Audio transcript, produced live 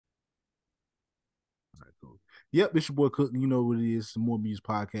Cool. Yep, it's your boy Cook. You know what it is. Some more music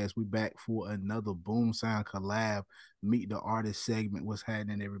podcast. We back for another BoomSound collab. Meet the artist segment. What's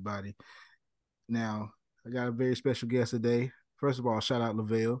happening, everybody? Now, I got a very special guest today. First of all, shout out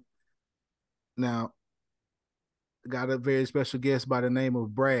Lavelle. Now, I got a very special guest by the name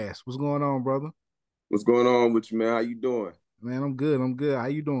of Brass. What's going on, brother? What's going on with you, man? How you doing? Man, I'm good. I'm good. How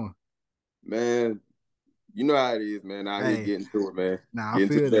you doing? Man, you know how it is, man. Out here Hey, getting to it, man. nah, I Getting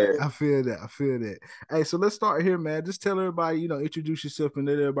to the feel that. bag. I feel that. I feel that. Hey, so let's start here, man. Just tell everybody, introduce yourself and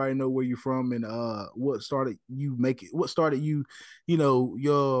let everybody know where you're from and what started you make it. What started you,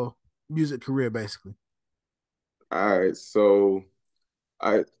 your music career basically. All right. So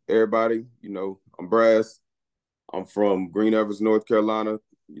everybody, I'm Brass. I'm from Green Everest, North Carolina,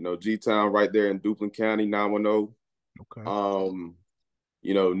 G Town right there in Duplin County, 910. Okay. Um,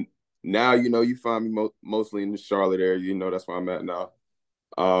 you know, now you find me mostly in the Charlotte area, that's where I'm at now.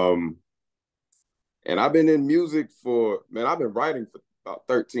 Um, and I've been in music I've been writing for about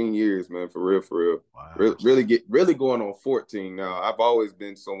 13 years, man, for real, for real. Wow. Really going on 14 now. I've always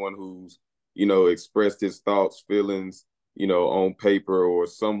been someone who's, expressed his thoughts, feelings, on paper or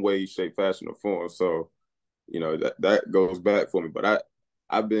some way, shape, fashion, or form. So, that goes back for me. But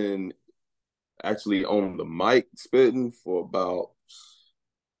I've been actually on the mic spitting for about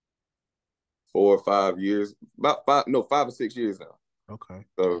 4 or 5 years, about 5 or 6 years now. Okay.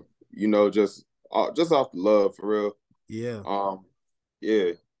 So, just off the love for real. Yeah. Um,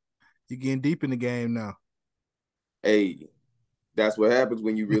 yeah. You're getting deep in the game now. Hey, that's what happens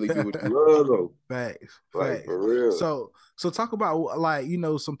when you really do what you love, though. Facts. Like Facts. for real. So talk about like,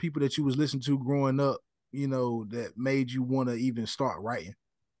 some people that you was listening to growing up, that made you want to even start writing.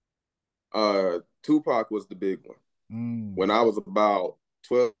 Tupac was the big one. Mm, When I was about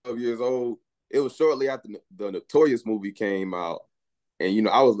 12 years old, it was shortly after the Notorious movie came out, and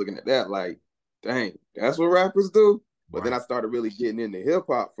I was looking at that like, dang, that's what rappers do. But then right. I started really getting into hip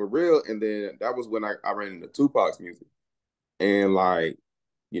hop for real, and then that was when I ran into Tupac's music, and like,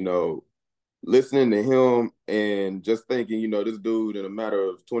 you know, listening to him and just thinking, this dude in a matter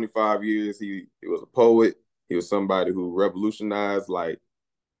of 25 years, he was a poet. He was somebody who revolutionized like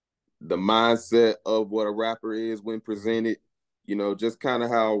the mindset of what a rapper is when presented, just kind of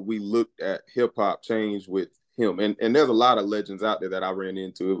how we looked at hip hop changed with him. And there's a lot of legends out there that I ran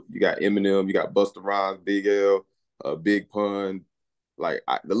into. You got Eminem, you got Busta Rhymes, Big L, Big Pun. Like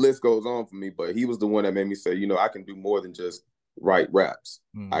the list goes on for me, but he was the one that made me say, I can do more than just write raps.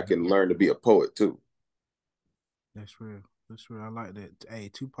 I Mm-hmm. can learn to be a poet too. That's real. That's real. I like that. Hey,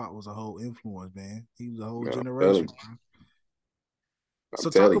 Tupac was a whole influence, man. He was a whole Man, I'm telling generation, you, bro. I'm So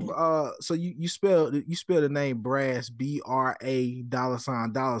talk telling you. about so you spelled the name Brass B.R.A.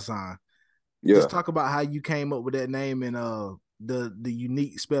 $. Just Yeah. talk about how you came up with that name and the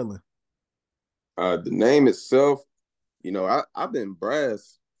unique spelling. The name itself, I've been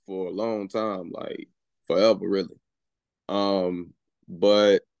brass for a long time, like forever, really. Um,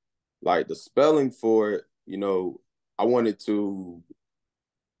 but like the spelling for it, I wanted to,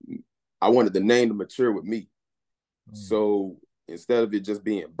 I wanted the name to mature with me. Mm, So instead of it just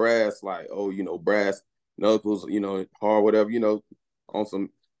being brass, like, oh, brass knuckles, hard, whatever, on some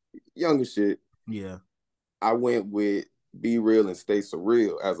younger shit, yeah. I went with be real and stay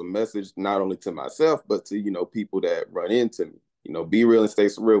surreal as a message, not only to myself, but to, people that run into me. Be real and stay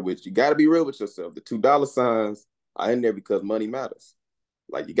surreal, which you got to be real with yourself. The $2 signs are in there because money matters.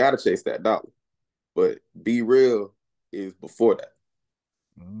 Like you got to chase that dollar, but be real is before that.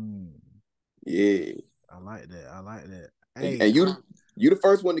 Mm, Yeah. I like that. I like that. And, Hey, and you the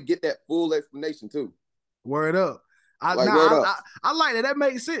first one to get that full explanation too. word up. I Like now word up. I like that. That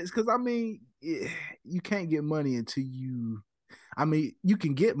makes sense because I mean, you can't get money until you. I mean, you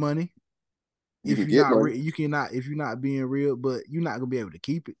can get money You if can you're get not money. real. You cannot if you're not being real, but you're not gonna be able to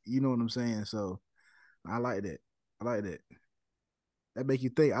keep it. You know what I'm saying? So I like that. I like that. That make you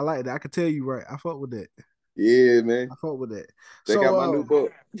think. I like that. I can tell you right. I fuck with that. Yeah, man. I fuck with that. Check So out my new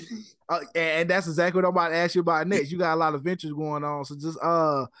book. and that's exactly what I'm about to ask you about next. You got a lot of ventures going on. So just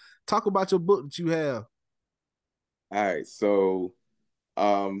talk about your book that you have. All right. So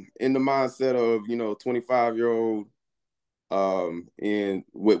in the mindset of, 25-year-old, and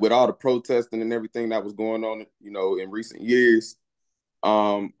with all the protesting and everything that was going on, in recent years,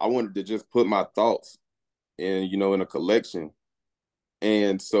 I wanted to just put my thoughts in, in a collection.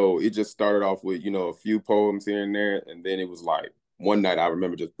 And so it just started off with, a few poems here and there. And then it was like one night I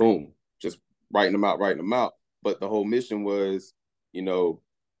remember just boom, just writing them out. But the whole mission was, you know,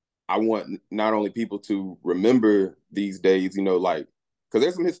 I want not only people to remember these days, like, because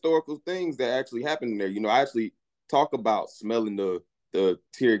there's some historical things that actually happened there. I actually talk about smelling the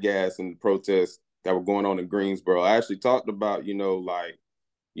tear gas and the protests, that were going on in Greensboro. I actually talked about, like,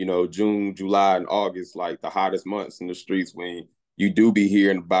 June, July, and August, like the hottest months in the streets when you do be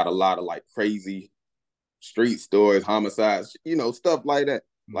hearing about a lot of like crazy street stories, homicides, stuff like that.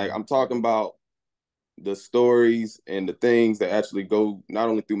 Like I'm talking about the stories and the things that actually go not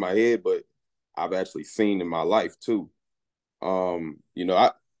only through my head, but I've actually seen in my life too. The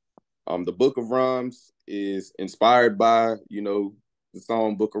Book of Rhymes is inspired by, the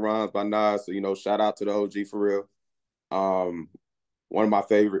song Book of Rhymes by Nas. So, shout out to the OG for real. One of my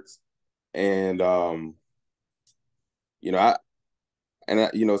favorites. And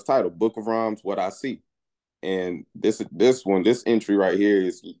it's titled Book of Rhymes, What I See. And this entry right here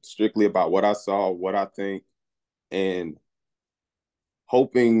is strictly about what I saw, what I think, and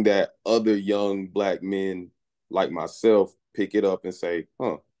hoping that other young Black men like myself pick it up and say,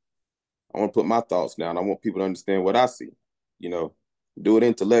 I want to put my thoughts down. I want people to understand what I see, do it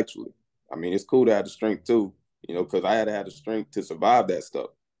intellectually. I mean, it's cool to have the strength too, because I had to have the strength to survive that stuff.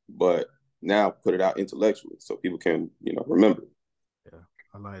 But now put it out intellectually so people can, remember. Yeah,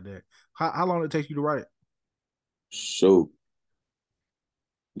 I like that. How long did it take you to write it? Shoot.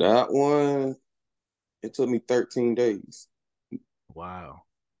 That one, it took me 13 days. Wow.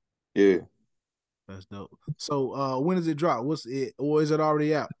 Yeah. That's dope. So when does it drop? What's it, or is it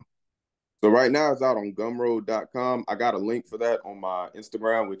already out? So right now it's out on gumroad.com. I got a link for that on my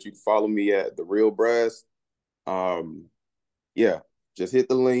Instagram, which you can follow me at The Real Brass. Yeah, just hit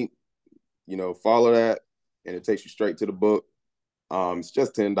the link, follow that, and it takes you straight to the book. It's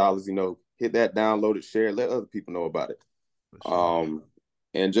just $10, hit that, download it, share it, let other people know about it. Sure.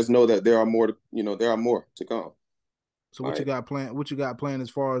 And just know that there are more to come. So what you got planned? What you got planned as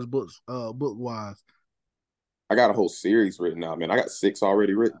far as books, book wise? I got a whole series written out, man. I got 6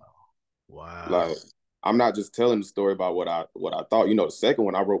 already written. Wow. Like, I'm not just telling the story about what I thought. The second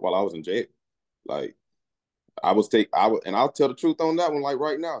one I wrote while I was in jail. Like, and I'll tell the truth on that one, like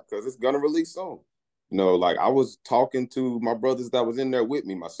right now, because it's gonna release soon. Like I was talking to my brothers that was in there with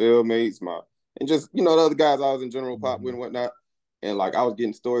me, my cellmates, and just the other guys I was in general pop with and whatnot. And like I was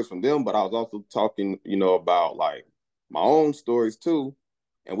getting stories from them, but I was also talking, about like my own stories too.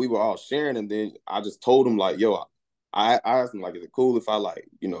 And we were all sharing. And then I just told them like, yo, I asked them like, is it cool if I like,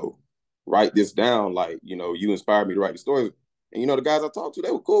 write this down? Like, you inspired me to write the stories. And the guys I talked to,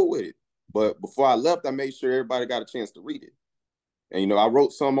 they were cool with it. But before I left, I made sure everybody got a chance to read it. And, I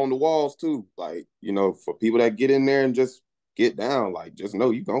wrote some on the walls too. Like, for people that get in there and just get down, like, just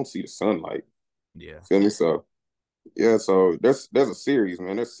know you gonna see the sunlight. Yeah. Feel me? So, yeah, so there's a series,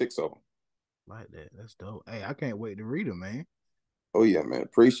 man. There's 6 of them. Like that. That's dope. Hey, I can't wait to read them, man. Oh, yeah, man.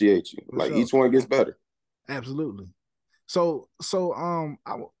 Appreciate you. For like, sure. each one gets better. Absolutely. So,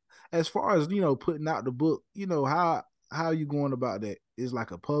 as far as, putting out the book, how are you going about that? Is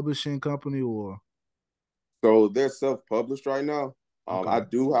like a publishing company or? So they're self-published right now. Okay. I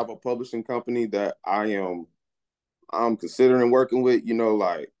do have a publishing company that I'm considering working with,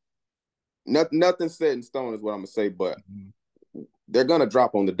 like nothing set in stone is what I'm gonna say, but they're gonna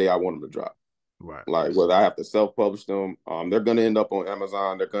drop on the day I want them to drop. Right. Like whether I have to self-publish them, they're gonna end up on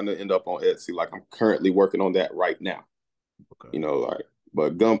Amazon, they're gonna end up on Etsy. Like I'm currently working on that right now. Okay.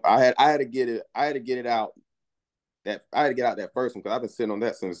 But I had to get it out. I had to get out that first one because I've been sitting on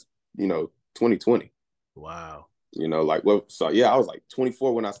that since 2020. Wow. So yeah, I was like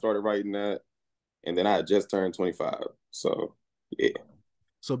 24 when I started writing that, and then I had just turned 25. So yeah.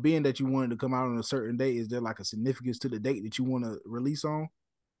 So being that you wanted to come out on a certain date, is there like a significance to the date that you want to release on?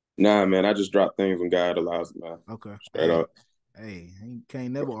 Nah, man, I just drop things when God allows it, man. Okay. Straight up. Hey,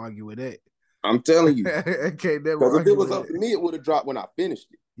 can't never argue with that. I'm telling you. Can't never Because if it argue was with up it. to me, it would have dropped when I finished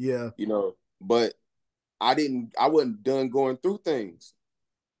it. Yeah. But I wasn't done going through things.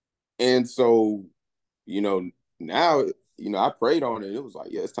 And so, now, I prayed on it. It was like,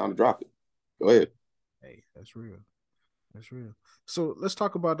 yeah, it's time to drop it. Go ahead. Hey, that's real. That's real. So let's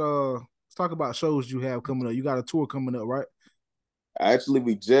talk about shows you have coming up. You got a tour coming up, right? Actually,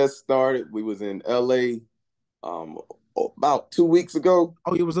 we just started. We was in LA about 2 weeks ago.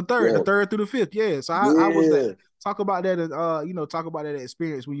 Oh, it was the third through the fifth. Yeah. So how was that? Talk about that and talk about that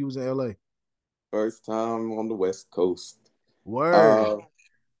experience when you was in LA. First time on the West Coast. Word.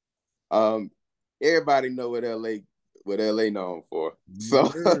 Um, everybody know what LA known for. So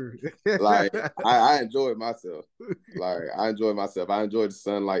like I enjoyed myself. Like I enjoyed myself. I enjoyed the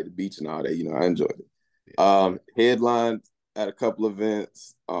sunlight, the beach and all that, I enjoyed it. Headlined at a couple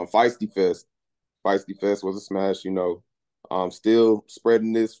events. Feisty Fest. Feisty Fest was a smash, still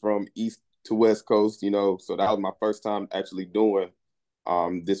spreading this from east to west coast, so that was my first time actually doing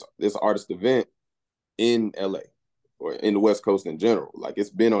this artist event in LA. or in the West Coast in general. Like it's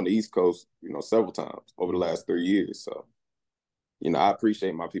been on the East Coast, several times over the Mm-hmm. last 3 years. So, I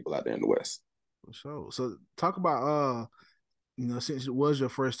appreciate my people out there in the West. For sure. So talk about since it was your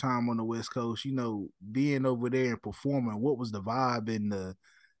first time on the West Coast, being over there and performing, what was the vibe and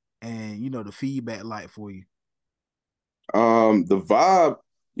the feedback like for you? The vibe,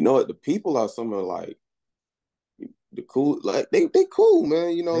 what the people are some of like the cool, like they cool,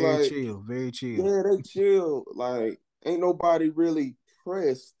 man. Very Like chill, very chill. yeah, they chill. Like ain't nobody really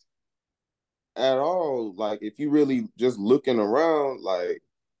pressed at all. Like if you really just looking around, like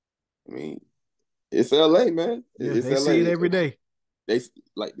I mean, it's LA, man. Yeah, It's they see it LA. every day. They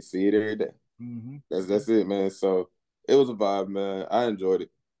like to see it every day. Mm-hmm. That's it, man. So it was a vibe, man. I enjoyed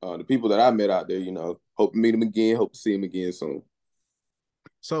it. The people that I met out there, hope to meet them again. Hope to see them again soon.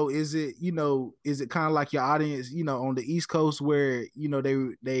 So is it kind of like your audience, on the East Coast where,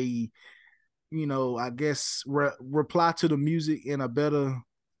 I guess reply to the music in a better,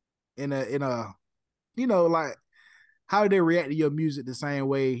 in a, like how do they react to your music the same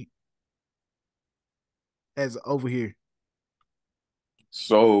way as over here?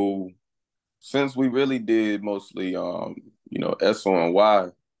 So since we really did mostly SONY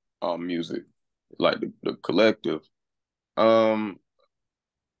music, like the collective, um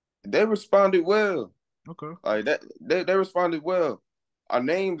they responded well. Okay. Like that they responded well. Our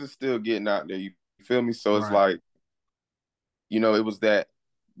names are still getting out there, you feel me? So it's Right. like, it was that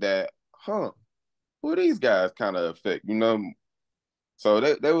huh, who are these guys kind of effect. So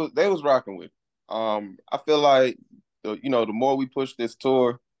they was rocking with it. I feel like the more we push this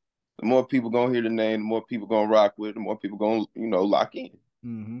tour, the more people gonna hear the name, the more people gonna rock with it, the more people gonna lock in.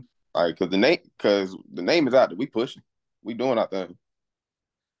 Mm-hmm. Like because the name is out there. We pushing, we doing our thing.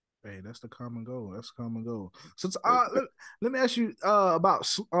 Hey, that's the common goal. That's the common goal. So let me ask you about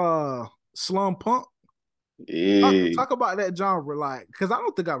slum punk. Talk, Yeah, talk about that genre, like, because I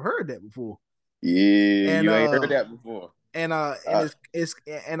don't think I've heard that before. yeah, And you ain't heard that before. and it's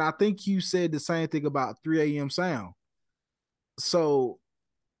and I think you said the same thing about 3 a.m. sound. So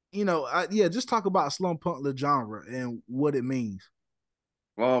yeah, just talk about slum punk the genre and what it means.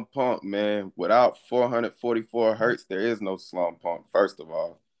 Slum punk, man. Without 444 hertz, there is no slum punk. First of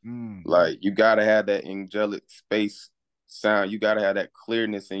all, Mm, like you gotta have that angelic space sound. You gotta have that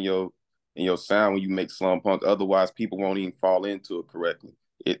clearness in your sound when you make slum punk. Otherwise, people won't even fall into it correctly.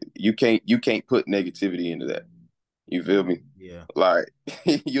 You can't put negativity into that. You feel me? yeah. Like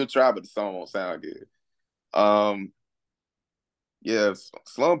you'll try, but the song won't sound good. Um, yeah,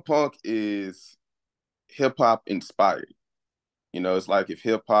 slum punk is hip hop inspired. It's like if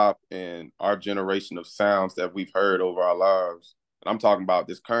hip hop and our generation of sounds that we've heard over our lives, and I'm talking about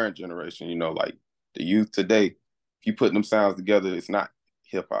this current generation, like the youth today, if you put them sounds together, it's not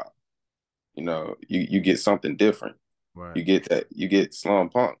hip hop. You get something different. Right. You get slum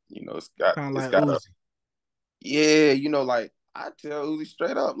punk. It's got Kind of it's like got a Uzi. yeah, like I tell Uzi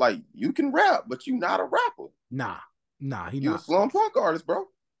straight up, like you can rap, but you not a rapper. Nah, he You a not. slum punk artist, bro.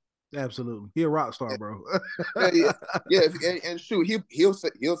 Absolutely. He a rock star, bro. Yeah, yeah, yeah. And shoot, he'll say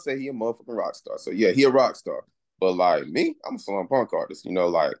he a motherfucking rock star. So yeah, he a rock star. But like me, I'm a slam punk artist.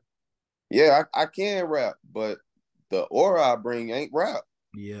 Like yeah, I can rap, but the aura I bring ain't rap.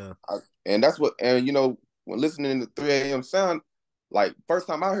 Yeah. And that's what. And when listening to 3 a.m. sound, like first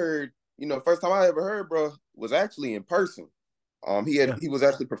time I ever heard, bro, was actually in person. Yeah. He was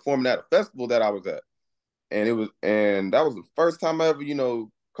actually performing at a festival that I was at, and that was the first time I ever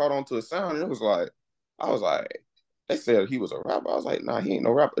caught on to a sound, and it was like I was like, they said he was a rapper. I was like, nah, he ain't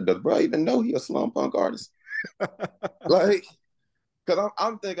no rapper. Does bro even know he a slum punk artist? Like, cause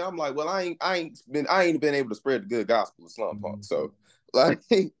I'm thinking, I'm like, well, I ain't been able to spread the good gospel of slum punk. Mhm. So like,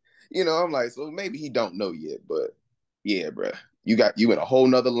 I'm like, so maybe he don't know yet, but yeah, bro, you in a whole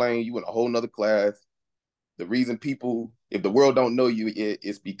nother lane, you in a whole nother class. The reason people, if the world don't know you,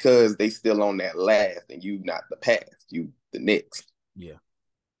 it's because they still on that last, and you not the past, you the next. Yeah.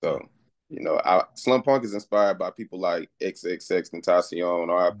 Yeah. So, Slum Punk is inspired by people like XXX Tentacion,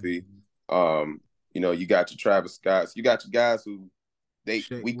 RIP. Mhm. You got your Travis Scotts, you got your guys who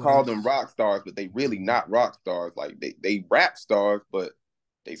Shake we call them West. rock stars, but they really Mhm. not rock stars. Like they rap stars, but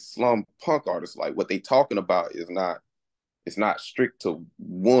they slum punk artists. Like what they talking about is not, it's not strict to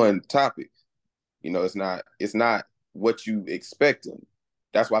one topic. It's not what you expecting.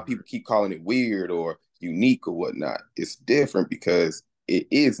 That's why people keep calling it weird or unique or whatnot. It's different because it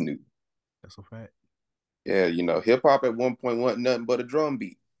is new. That's a fact. Yeah, hip hop at one point wasn't nothing but a drum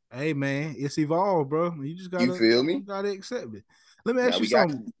beat. Hey man, it's evolved, bro. You just You gotta feel you me? gotta accept it. Let me ask Now you we got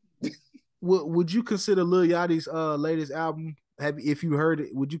something. Would you consider Lil Yachty's latest album? If you heard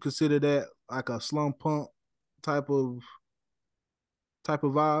it, would you consider that like a slum punk type of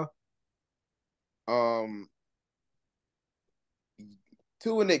vibe? Um,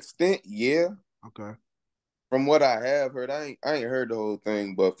 to an extent, yeah. Okay. From what I have heard, I ain't heard the whole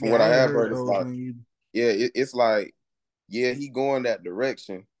thing, but from Yeah, what I I ain't have heard heard, the it's whole like, thing either. yeah, it's like, yeah, he going that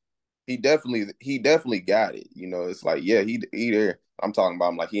direction. He definitely got it. You know, it's like, yeah, he there. I'm talking about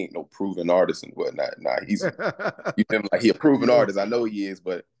him like he ain't no proven artist and whatnot. Nah, you feel me? Like he a proven Yeah. artist. I know he is,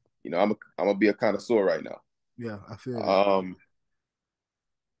 but you know, I'm gonna be a connoisseur right now. Yeah, I feel that. Um,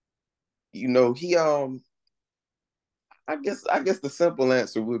 you know, I guess the simple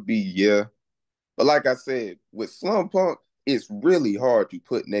answer would be yeah. But like I said, with Slum Punk, it's really hard to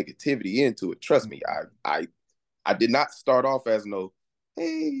put negativity into it. Trust me, I did not start off as no,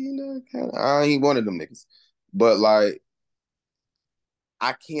 hey, you know, kinda, I ain't one of them niggas. But like,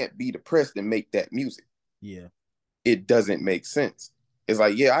 I can't be depressed and make that music. Yeah. It doesn't make sense. It's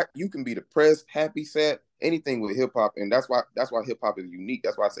like, yeah, you can be depressed, happy, sad, anything with hip hop, and that's why hip hop is unique.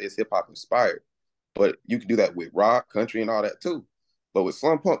 That's why I say it's hip hop inspired. But you can do that with rock, country, and all that too. But with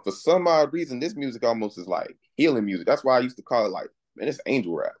Slum Punk, for some odd reason, this music almost is like healing music. That's why I used to call it like, man, it's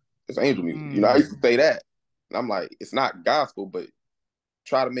angel rap. It's angel music. You know, I used to say that. And I'm like, it's not gospel, but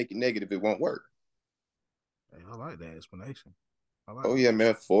try to make it negative, it won't work. Hey, I like that explanation. I like Oh that. yeah,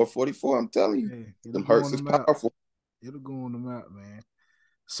 man, 444. I'm telling you, Hey, it'll them go hurts on the is map. powerful. It'll go on the map, man.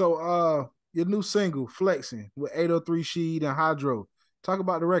 So your new single, Flexing, with 803 Sheed and Hydro. Talk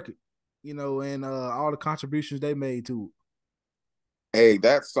about the record, and all the contributions they made to Hey,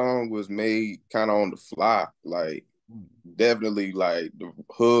 that song was made kind of on the fly. Like, it. definitely, like the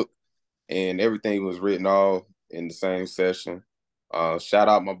hook and everything was written all in the same session. Shout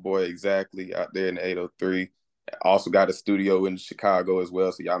out my boy Exactly out there in the 803. Also got a studio in Chicago as well,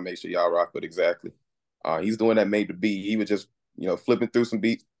 so y'all make sure y'all rock with Exactly. He's the one that made the beat. He was just, flipping through some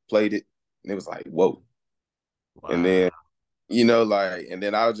beats, played it, and it was like, whoa. And Wow. then, like, and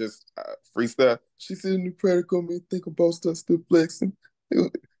then I was just freestyle. She said, "New predical me, think about stuff still flexing."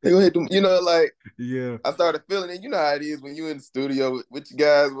 They gonna hit them, like Yeah. I started feeling it. You know how it is when you in the studio with you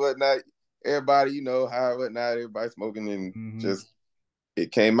guys, whatnot. Everybody, high, whatnot. Everybody smoking, and Mm-hmm. just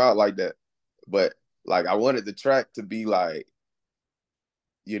it came out like that. But like, I wanted the track to be like,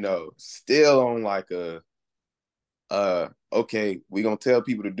 still on like okay, we gonna tell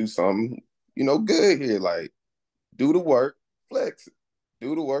people to do something, good here. Like, do the work, flex.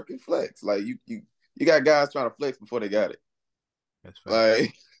 Do the work and flex. Like you got guys trying to flex before they got it. That's facts.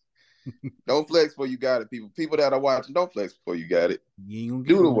 Like, don't flex before you got it, people. People that are watching, don't flex before you got it. You ain't gonna get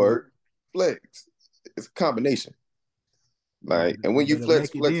Do it the no more. work, flex. It's a combination. You Like, better, and you when you better flex,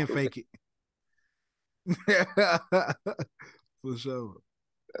 make it flex. then fake it. For sure.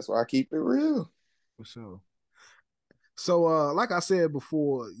 That's why I keep it real. For sure. So like I said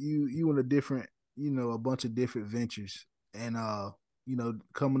before, you in a different, a bunch of different ventures. And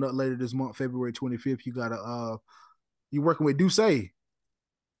coming up later this month, February 25th, you working with Duce I'm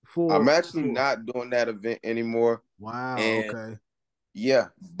full actually force. not doing that event anymore. Wow, And okay. yeah,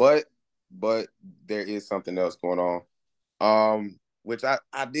 but there is something else going on. Which I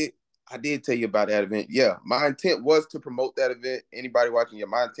did tell you about that event. Yeah, my intent was to promote that event. Anybody watching, yeah,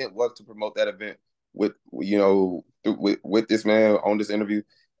 my intent was to promote that event with with this man on this interview.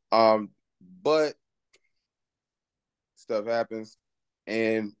 But stuff happens,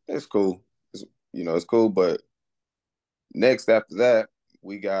 and it's cool. It's cool. But next after that,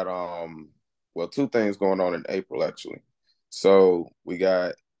 we got two things going on in April actually. So we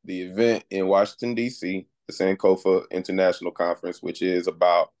got the event in Washington D.C., the Sankofa International Conference, which is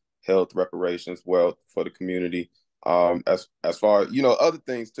about health reparations, wealth for the community. As far other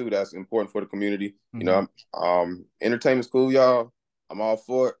things too that's important for the community. Mm-hmm. Entertainment's cool, y'all. I'm all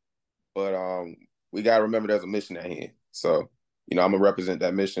for it, but we gotta remember there's a mission at hand. So I'm gonna represent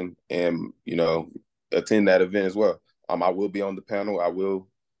that mission and attend that event as well. I will be on the panel. I will,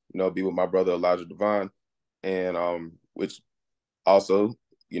 be with my brother Elijah Devine, and which also,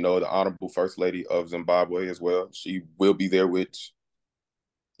 the Honorable First Lady of Zimbabwe as well. She will be there. Which,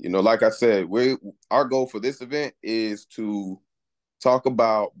 like I said, our goal for this event is to talk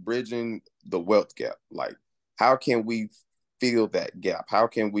about bridging the wealth gap. Like, how can we fill that gap? How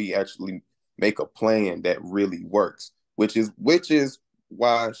can we actually make a plan that really works? Which is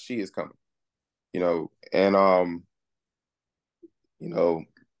why she is coming. And you know,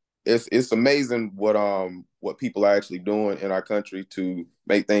 it's amazing what people are actually doing in our country to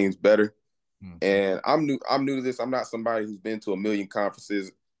make things better. Mm-hmm. And I'm new to this. I'm not somebody who's been to a million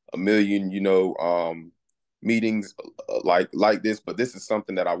conferences, a million, meetings like this, but this is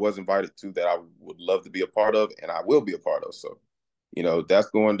something that I was invited to that I would love to be a part of and I will be a part of. So, that's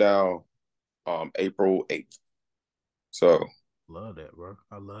going down April 8th. So, Love that, bro.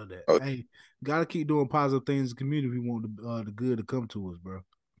 I love that. oh, Hey, gotta keep doing positive things in the community if we want the good to come to us, bro.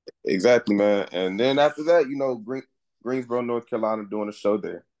 exactly, man. And then after that, Greensboro, North Carolina, doing a show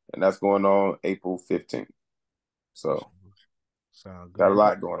there, and that's going on April 15th. So, Sound got a good.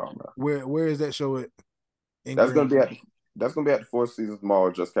 lot going on, man. Where is that show at in That's gonna be Greensboro? at the Four Seasons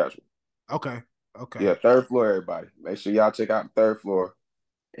Mall, just casual. Okay. Okay. Yeah, third floor, everybody. Make sure y'all check out the third floor,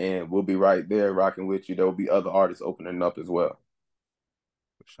 and we'll be right there rocking with you. There will be other artists opening up as well.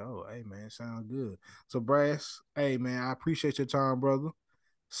 For sure. Hey man, sound good. So Brass, hey man, I appreciate your time, brother.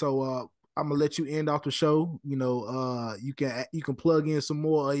 So I'm gonna let you end off the show. You can plug in some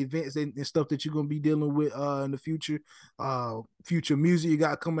more events and stuff that you're gonna be dealing with in the future. Future music you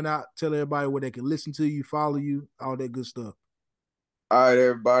got coming out. Tell everybody where they can listen to you, follow you, all that good stuff. All right,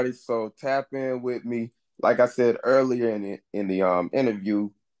 everybody. So tap in with me. Like I said earlier in the interview,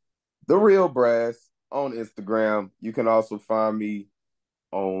 the real Brass on Instagram. You can also find me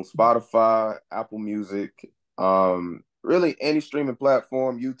on Spotify, Apple Music, really any streaming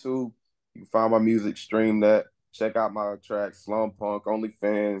platform, YouTube. You can find my music, stream that. Check out my tracks, Slum Punk,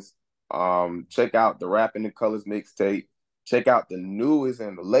 OnlyFans. Check out the Rapping in Colors mixtape. Check out the newest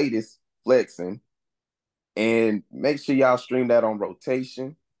and the latest Flexing. And make sure y'all stream that on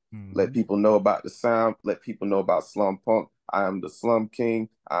rotation. Let Mm-hmm. people know about the sound. Let people know about Slum Punk. I am the Slum King.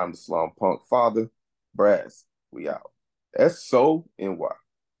 I am the Slum Punk Father. Brass, we out. SONY.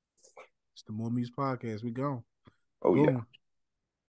 It's the More Music Podcast. We gone. Oh, yeah. Boom.